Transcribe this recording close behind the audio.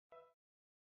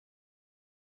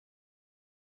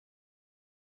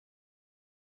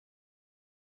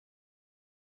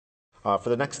For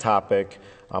the next topic,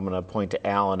 I'm going to point to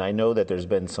Alan. I know that there's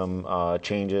been some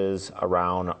changes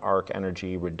around arc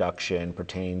energy reduction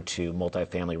pertaining to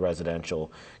multifamily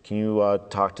residential. Can you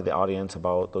talk to the audience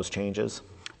about those changes?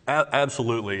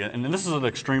 Absolutely, and this is an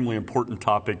extremely important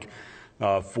topic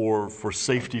for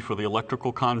safety for the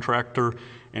electrical contractor,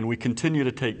 and we continue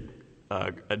to take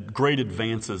great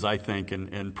advances, I think,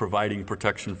 in providing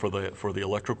protection for the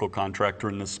electrical contractor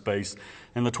in this space,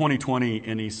 and the 2020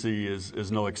 NEC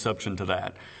is no exception to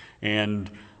that. And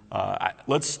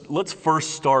let's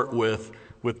first start with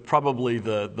probably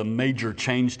the major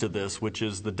change to this, which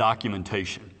is the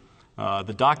documentation.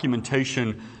 The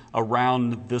documentation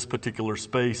around this particular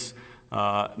space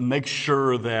makes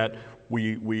sure that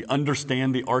we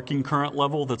understand the arcing current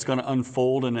level that's going to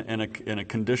unfold in a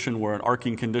condition where an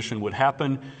arcing condition would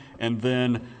happen, and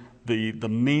then the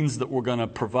means that we're going to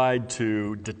provide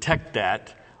to detect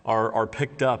that are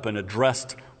picked up and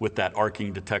addressed with that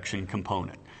arcing detection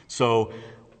component. So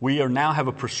we now have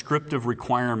a prescriptive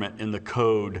requirement in the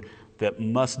code that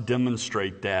must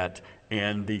demonstrate that,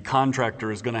 and the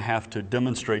contractor is going to have to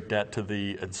demonstrate that to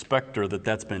the inspector that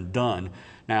that's been done.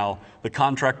 Now, the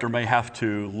contractor may have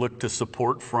to look to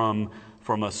support from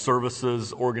a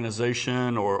services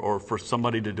organization or for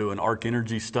somebody to do an arc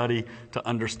energy study to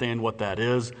understand what that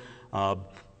is.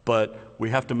 But we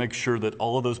have to make sure that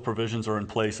all of those provisions are in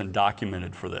place and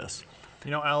documented for this.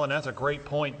 You know, Alan, that's a great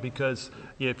point, because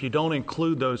if you don't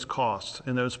include those costs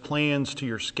and those plans to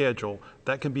your schedule,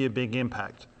 that can be a big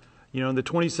impact. You know, in the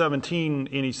 2017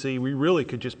 NEC, we really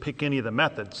could just pick any of the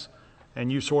methods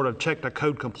and you sort of check the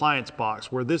code compliance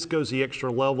box, where this goes the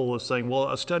extra level of saying, well,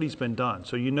 a study's been done.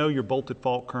 So you know your bolted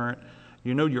fault current,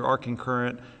 you know your arcing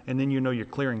current, and then you know your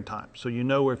clearing time. So you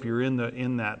know if you're in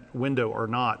that window or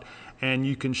not, and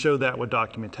you can show that with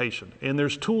documentation. And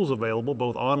there's tools available,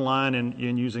 both online and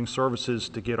using services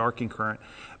to get arcing current.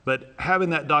 But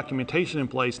having that documentation in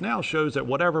place now shows that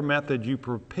whatever method you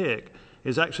pick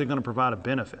is actually going to provide a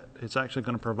benefit. It's actually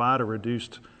going to provide a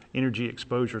reduced energy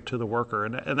exposure to the worker,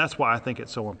 and that's why I think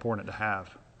it's so important to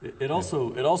have. It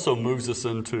also moves us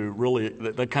into really,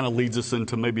 that kind of leads us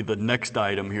into maybe the next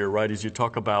item here, right, as you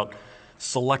talk about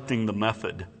selecting the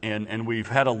method. And we've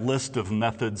had a list of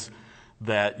methods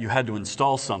that you had to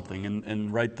install something,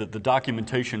 and right, the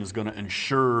documentation is going to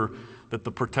ensure that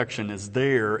the protection is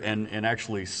there and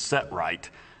actually set right.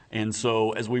 And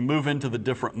so as we move into the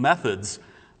different methods,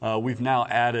 we've now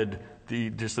added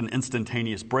just an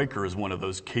instantaneous breaker is one of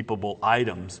those capable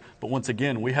items. But once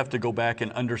again, we have to go back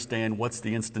and understand what's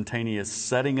the instantaneous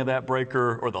setting of that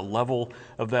breaker or the level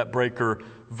of that breaker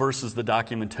versus the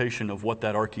documentation of what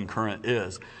that arcing current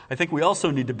is. I think we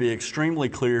also need to be extremely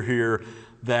clear here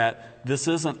that this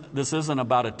isn't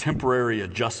about a temporary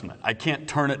adjustment. I can't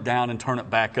turn it down and turn it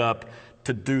back up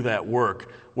to do that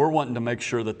work. We're wanting to make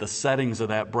sure that the settings of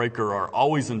that breaker are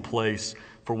always in place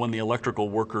for when the electrical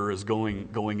worker is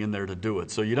going in there to do it.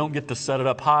 So you don't get to set it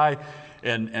up high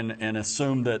and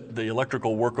assume that the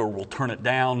electrical worker will turn it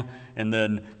down and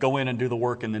then go in and do the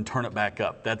work and then turn it back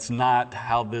up. That's not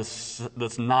how this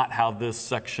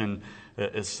section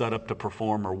is set up to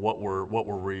perform, or what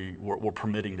we're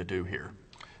permitting to do here.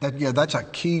 That's a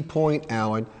key point,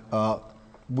 Alan.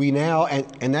 We now,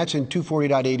 and that's in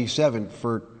 240.87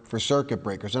 for circuit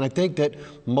breakers. And I think that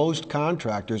most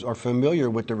contractors are familiar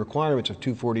with the requirements of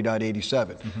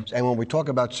 240.87. Mm-hmm. And when we talk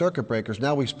about circuit breakers,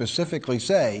 now we specifically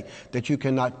say that you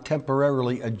cannot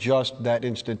temporarily adjust that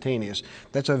instantaneous.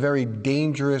 That's a very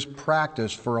dangerous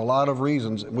practice for a lot of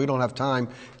reasons. We don't have time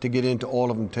to get into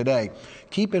all of them today.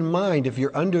 Keep in mind, if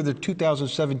you're under the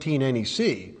 2017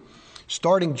 NEC,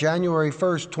 starting January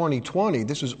 1st, 2020,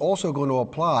 this is also going to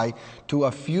apply to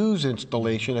a fuse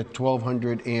installation at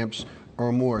 1200 amps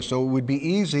or more. So it would be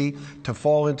easy to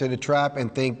fall into the trap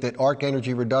and think that arc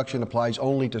energy reduction applies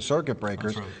only to circuit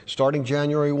breakers. That's right. Starting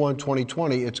January 1,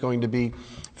 2020, it's going to be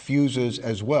fuses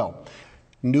as well.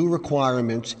 New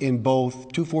requirements in both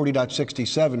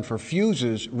 240.67 for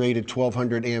fuses rated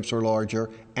 1200 amps or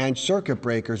larger, and circuit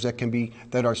breakers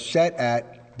that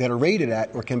are rated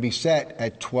at or can be set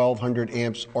at 1200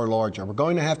 amps or larger. We're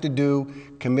going to have to do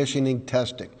commissioning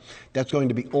testing. That's going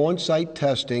to be on-site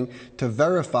testing to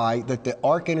verify that the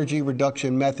arc energy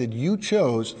reduction method you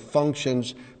chose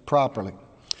functions properly.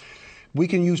 We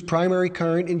can use primary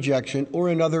current injection or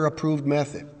another approved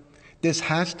method. This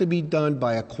has to be done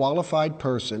by a qualified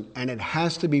person, and it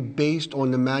has to be based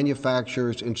on the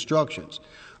manufacturer's instructions.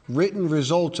 Written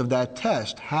results of that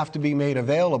test have to be made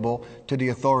available to the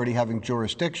authority having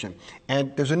jurisdiction.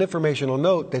 And there's an informational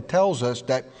note that tells us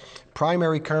that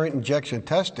primary current injection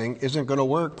testing isn't going to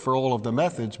work for all of the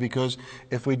methods, because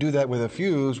if we do that with a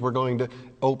fuse, we're going to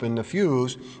open the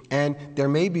fuse, and there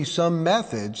may be some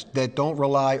methods that don't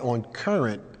rely on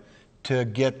current to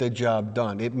get the job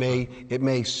done. It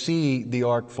may see the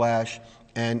arc flash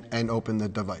and open the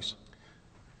device.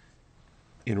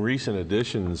 In recent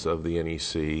editions of the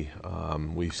NEC,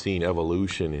 we've seen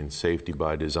evolution in safety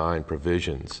by design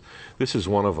provisions. This is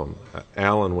one of them.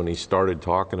 Alan, when he started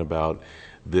talking about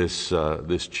this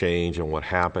change and what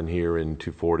happened here in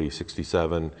 240,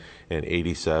 67, and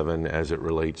 87 as it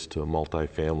relates to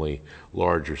multifamily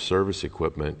larger service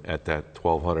equipment at that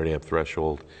 1200 amp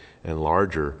threshold and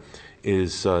larger,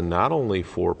 is not only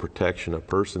for protection of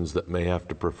persons that may have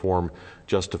to perform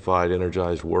justified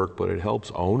energized work, but it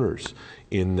helps owners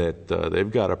in that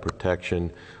they've got a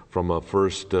protection from a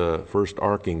first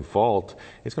arcing fault.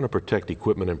 It's going to protect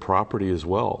equipment and property as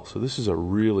well. So this is a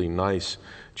really nice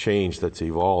change that's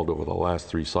evolved over the last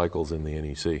 3 cycles in the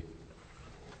NEC.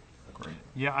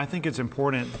 Yeah, I think it's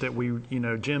important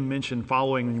that Jim mentioned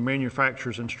following the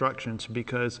manufacturer's instructions,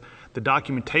 because the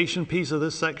documentation piece of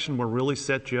this section will really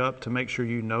set you up to make sure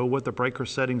you know what the breaker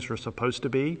settings are supposed to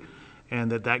be,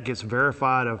 and that gets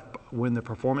verified of when the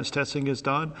performance testing is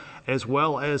done, as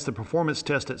well as the performance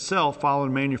test itself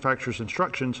following manufacturer's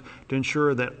instructions to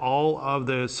ensure that all of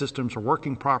the systems are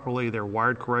working properly, they're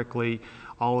wired correctly,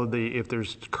 if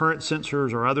there's current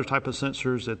sensors or other type of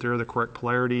sensors, that they're the correct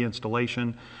polarity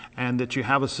installation, and that you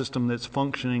have a system that's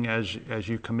functioning as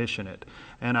you commission it.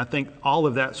 And I think all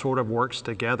of that sort of works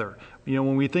together.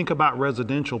 When we think about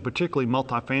residential, particularly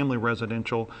multifamily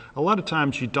residential, a lot of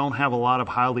times you don't have a lot of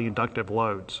highly inductive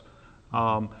loads.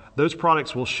 Those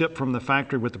products will ship from the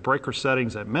factory with the breaker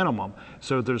settings at minimum.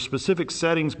 So if there's specific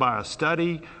settings by a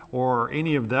study or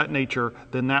any of that nature,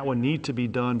 then that would need to be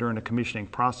done during the commissioning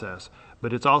process.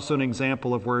 But it's also an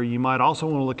example of where you might also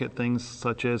want to look at things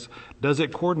such as, does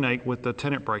it coordinate with the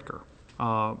tenant breaker?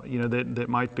 That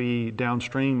might be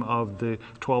downstream of the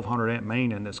 1200 amp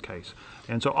main in this case.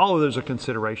 And so all of those are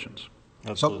considerations.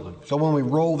 Absolutely. So when we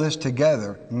roll this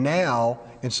together, now,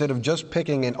 instead of just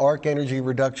picking an arc energy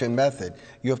reduction method,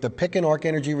 you have to pick an arc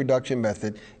energy reduction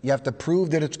method, you have to prove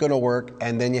that it's going to work,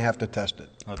 and then you have to test it.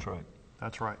 That's right.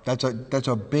 That's right. That's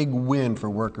a big win for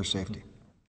worker safety.